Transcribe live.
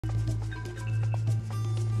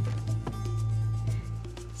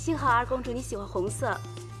幸好二公主你喜欢红色，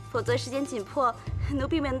否则时间紧迫，奴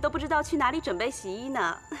婢们都不知道去哪里准备洗衣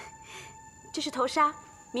呢。这是头纱，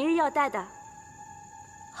明日要戴的。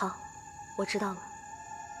好，我知道了。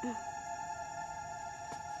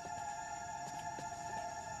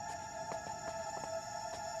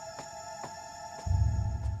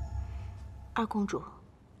二公主，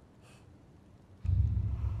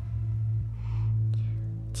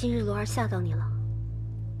今日罗儿吓到你了。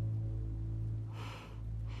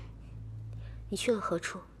你去了何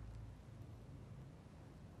处？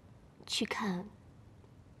去看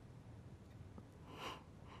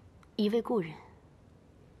一位故人。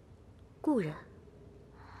故人？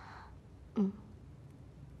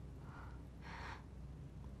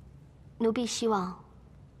奴婢希望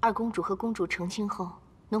二公主和公主成亲后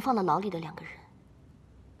能放到牢里的2个人。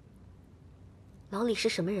牢里是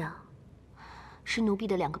什么人啊？是奴婢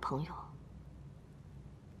的2个朋友。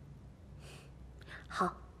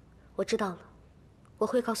好，我知道了，我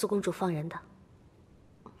会告诉公主放人的。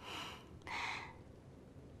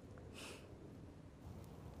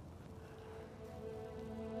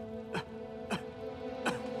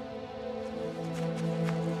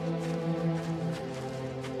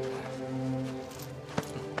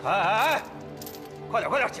哎，快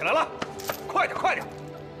点，起来了！快点！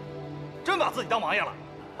真把自己当王爷了？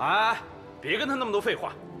哎，别跟他那么多废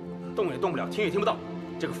话，动也动不了，听也听不到，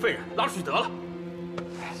这个废人拉出去得了。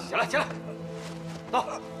起来，走，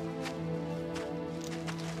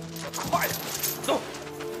快点，走。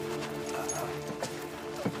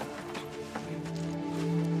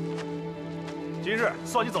今日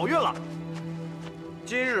算你走运了。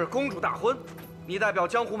今日公主大婚，你代表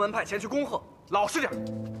江湖门派前去恭贺，老实点，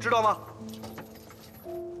知道吗？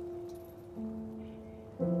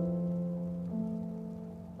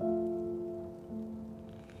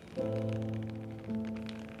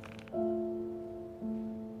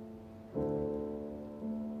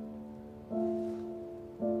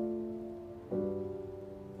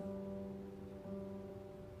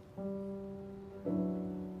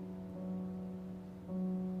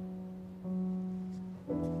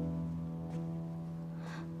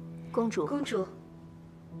公主，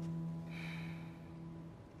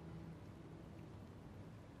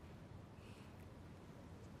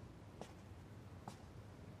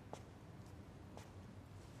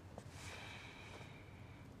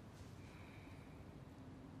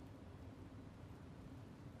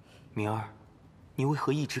明儿，你为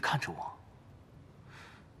何一直看着我？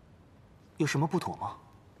有什么不妥吗？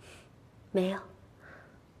没有，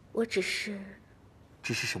我只是……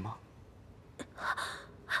只是什么？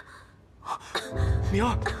明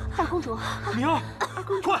儿，二公主，明儿，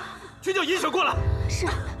快去叫银婶过来！是。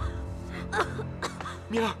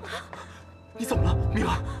明儿，你怎么了？明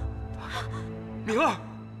儿，明儿，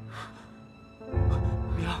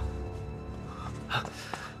明儿，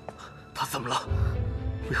他怎么了？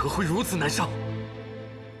为何会如此难受？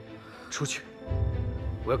出去，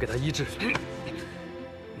我要给他医治。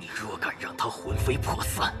你若敢让他魂飞魄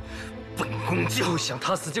散，本宫就不想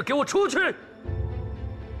他死就给我出去！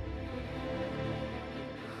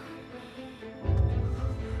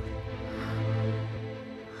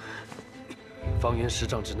方圆10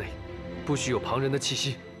丈之内，不许有旁人的气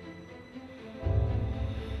息。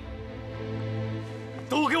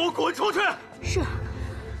都给我滚出去！是。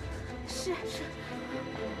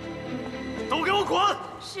都给我滚！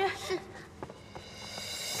是。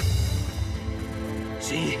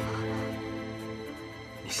薰衣，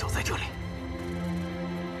你守在这里。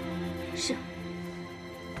是。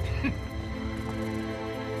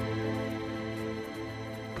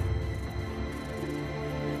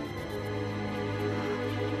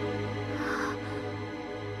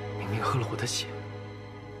明明喝了我的血，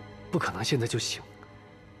不可能现在就醒。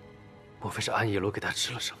莫非是安野罗给他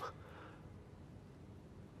吃了什么？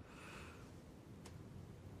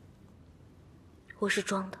我是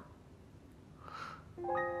装的。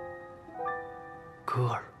歌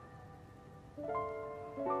儿，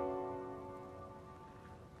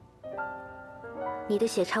你的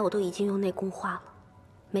血茶我都已经用内功化了，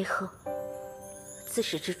没喝。自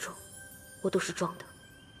始至终，我都是装的。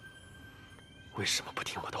为什么不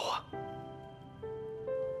听我的话？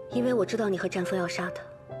因为我知道你和战锋要杀他，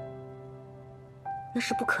那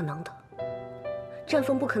是不可能的。战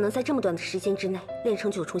锋不可能在这么短的时间之内练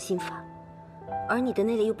成9重心法，而你的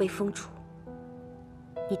内力又被封住，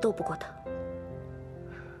你斗不过他。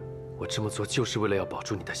我这么做就是为了要保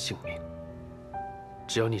住你的性命。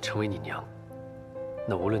只要你成为你娘，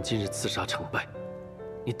那无论今日刺杀成败，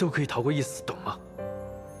你都可以逃过一死，懂吗？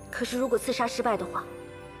可是如果刺杀失败的话，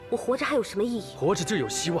我活着还有什么意义？活着就有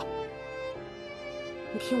希望。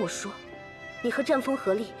你听我说，你和战锋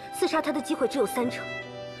合力刺杀他的机会只有3成，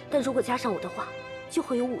但如果加上我的话，就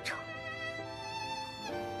会有5成。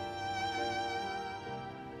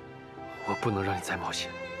我不能让你再冒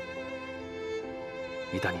险。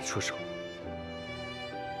一旦你出手，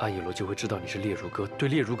暗夜罗就会知道你是烈如歌，对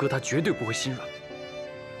烈如歌他绝对不会心软。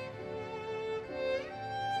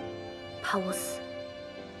怕我死，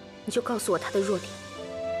你就告诉我他的弱点。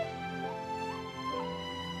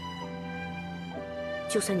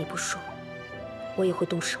就算你不说，我也会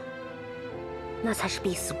动手，那才是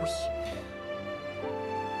必死无疑。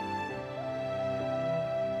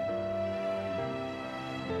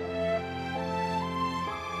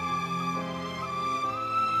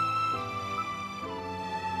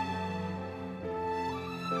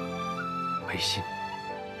眉心，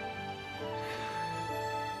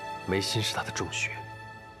眉心是他的重穴。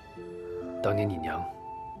当年你娘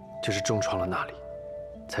就是重创了那里，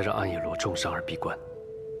才让暗夜罗重伤而闭关。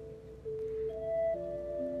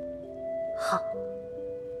好，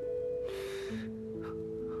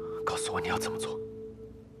告诉我你要怎么做。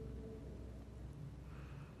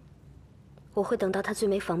我会等到他最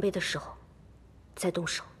没防备的时候，再动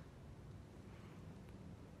手。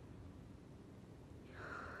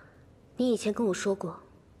你以前跟我说过，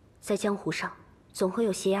在江湖上总会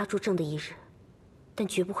有邪压住正的一日，但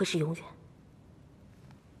绝不会是永远。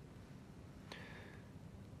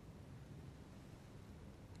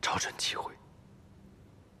找准机会，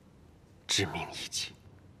致命一击。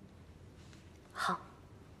好。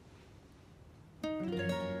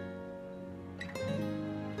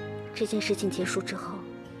这件事情结束之后，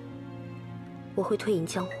我会退隐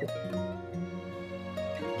江湖。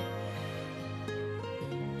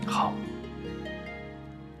好。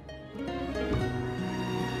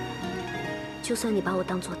就算你把我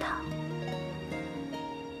当作他，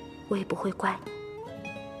我也不会怪你。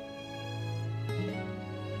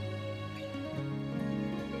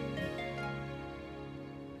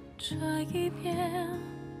这一别，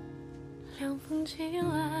凉风起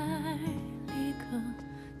来，立刻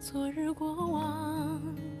昨日过往，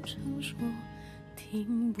正说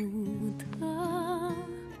听不得。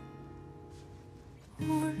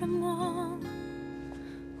无人梦，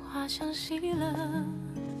花香熄了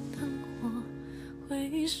灯火，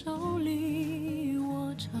回首里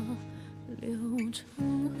握着流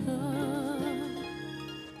成河，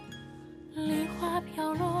梨花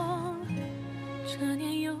飘落，这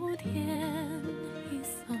年又添一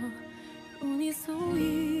色，如你素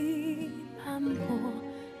衣斑驳，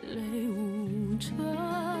泪无遮，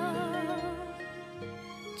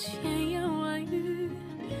千言万语，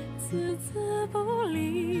字字不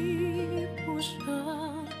离不舍，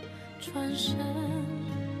转身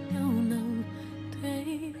又能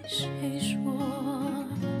对谁说？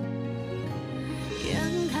眼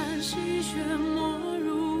看细雪没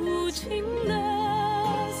入情的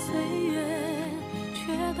岁月，却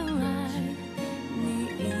等来你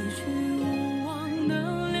一句无望的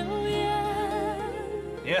流言。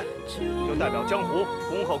你就代表江湖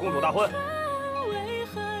恭贺公主大婚，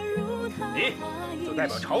你就代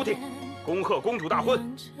表朝廷恭贺公主大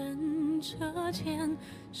婚。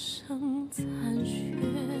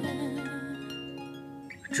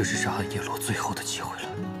这只是暗夜罗最后的机会了，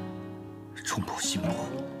冲破心魔，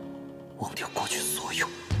忘掉过去所有。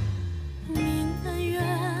你恩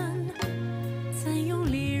怨怎用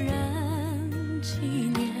离人纪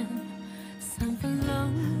念？3分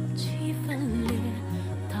冷7分烈，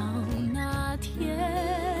到那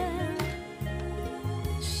天，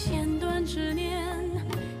弦断执念，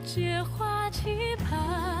结花期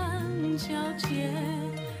盼交接，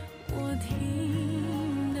我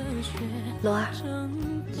听的雪。罗儿，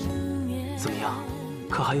怎么样？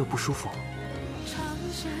可还有不舒服？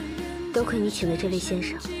多亏你请的这位先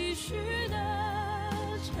生。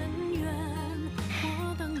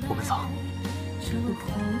我们走。这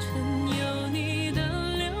红尘有你的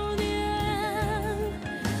流年，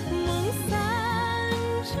梦散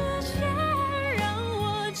之前，让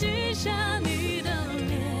我记下你的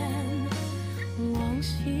脸，往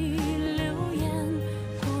昔流言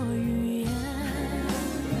过语言，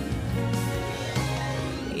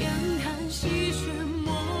眼看细雪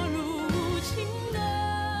没入情的。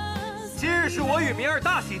今日是我与明儿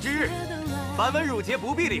大喜之日，繁文缛节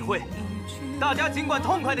不必理会，大家尽管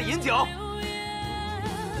痛快的饮酒。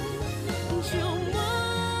旧梦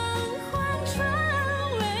幻春，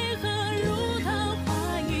为何如昙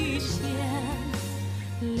花一现？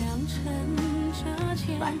良辰折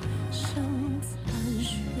剑，生残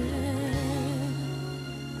雪，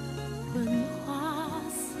问花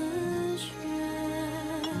似雪。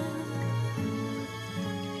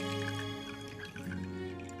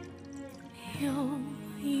有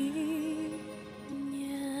一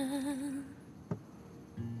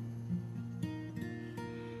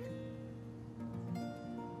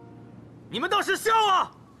们倒是笑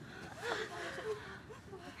啊！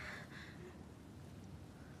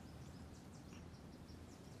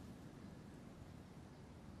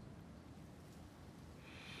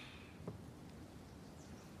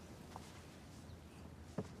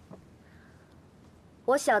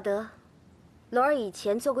我晓得，罗儿以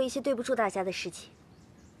前做过一些对不住大家的事情，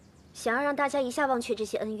想要让大家一下忘却这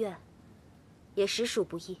些恩怨，也实属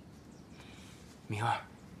不易。明儿，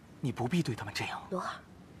你不必对他们这样。罗儿，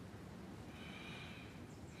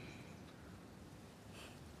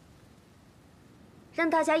让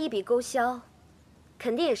大家一笔勾销，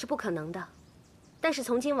肯定也是不可能的。但是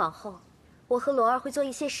从今往后，我和罗儿会做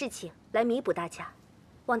一些事情来弥补大家，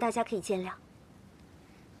望大家可以见谅。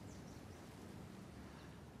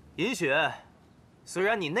 银雪，虽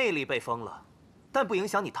然你内力被封了，但不影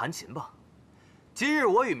响你弹琴吧。今日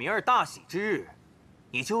我与明儿大喜之日，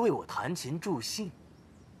你就为我弹琴助兴。